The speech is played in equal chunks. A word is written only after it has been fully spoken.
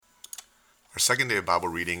Second day of Bible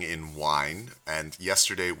reading in wine, and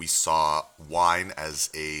yesterday we saw wine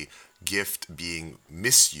as a gift being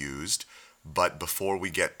misused. But before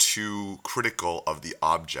we get too critical of the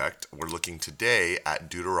object, we're looking today at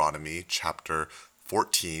Deuteronomy chapter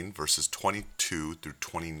 14, verses 22 through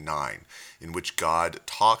 29, in which God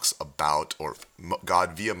talks about, or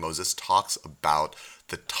God via Moses talks about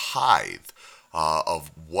the tithe.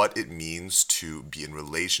 Of what it means to be in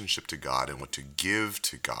relationship to God and what to give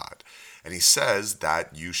to God. And he says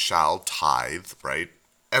that you shall tithe, right?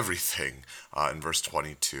 Everything in verse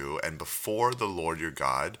 22. And before the Lord your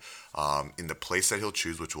God, in the place that he'll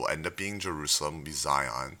choose, which will end up being Jerusalem, be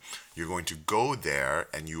Zion, you're going to go there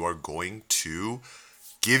and you are going to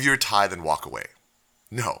give your tithe and walk away.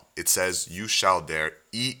 No, it says you shall there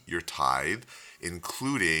eat your tithe,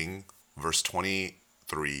 including verse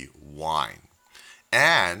 23, wine.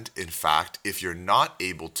 And in fact, if you're not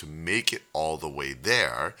able to make it all the way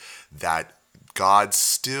there, that God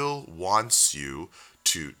still wants you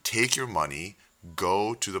to take your money,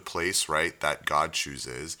 go to the place, right, that God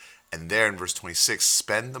chooses, and there in verse 26,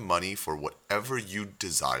 spend the money for whatever you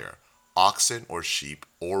desire, oxen or sheep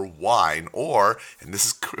or wine or, and this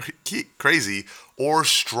is crazy, or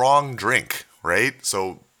strong drink, right?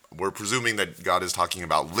 So we're presuming that God is talking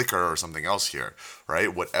about liquor or something else here,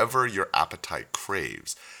 right? Whatever your appetite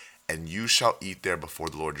craves. And you shall eat there before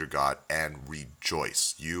the Lord your God and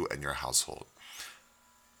rejoice, you and your household.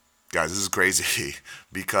 Guys, this is crazy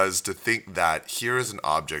because to think that here is an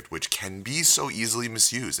object which can be so easily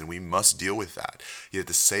misused and we must deal with that. Yet at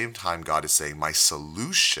the same time, God is saying, my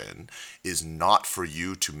solution is not for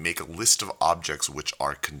you to make a list of objects which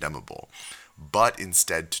are condemnable, but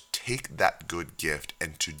instead to take that good gift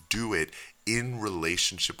and to do it in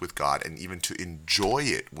relationship with God and even to enjoy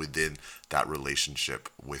it within that relationship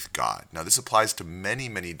with God. Now, this applies to many,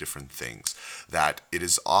 many different things that it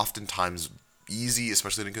is oftentimes easy,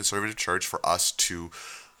 especially in a conservative church, for us to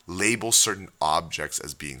label certain objects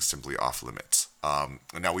as being simply off limits. And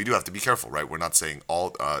now we do have to be careful, right? We're not saying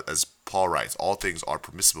all, as Paul writes, all things are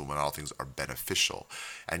permissible, but all things are beneficial.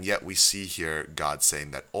 And yet we see here God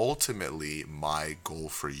saying that ultimately my goal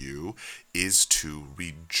for you is to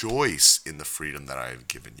rejoice in the freedom that I have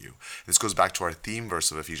given you. This goes back to our theme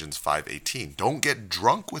verse of Ephesians 5:18. Don't get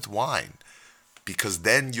drunk with wine, because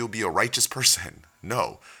then you'll be a righteous person.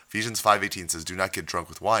 No, Ephesians 5:18 says, do not get drunk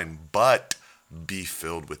with wine, but be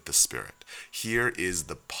filled with the Spirit. Here is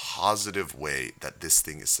the positive way that this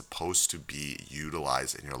thing is supposed to be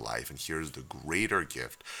utilized in your life. And here's the greater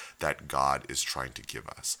gift that God is trying to give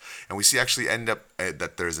us. And we see actually end up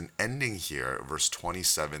that there's an ending here, verse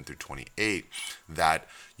 27 through 28, that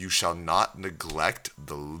you shall not neglect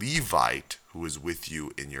the Levite who is with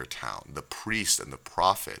you in your town, the priest and the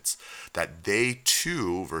prophets, that they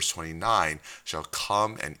too, verse 29, shall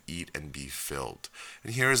come and eat and be filled.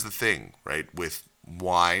 And here's the thing, right, with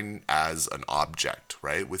wine as an object,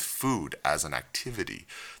 right, with food as an activity,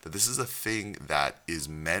 that this is a thing that is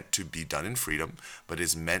meant to be done in freedom, but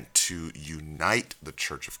is meant to unite the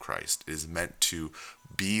church of Christ. It is meant to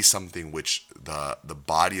be something which the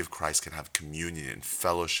body of Christ can have communion and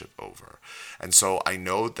fellowship over. And so I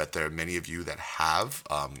know that there are many of you that have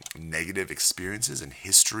negative experiences and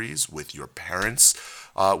histories with your parents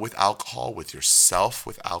with alcohol, with yourself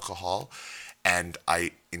with alcohol. And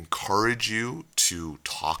I encourage you to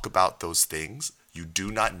talk about those things. You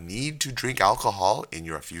do not need to drink alcohol in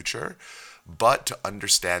your future, but to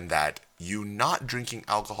understand that you not drinking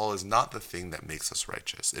alcohol is not the thing that makes us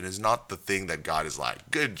righteous. It is not the thing that God is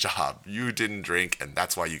like, good job, you didn't drink, and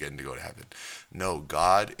that's why you get to go to heaven. No,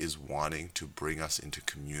 God is wanting to bring us into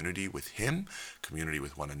community with Him, community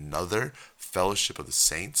with one another, fellowship of the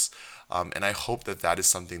saints. And I hope that that is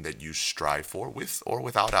something that you strive for with or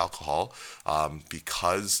without alcohol,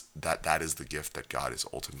 because that is the gift that God is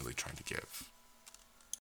ultimately trying to give.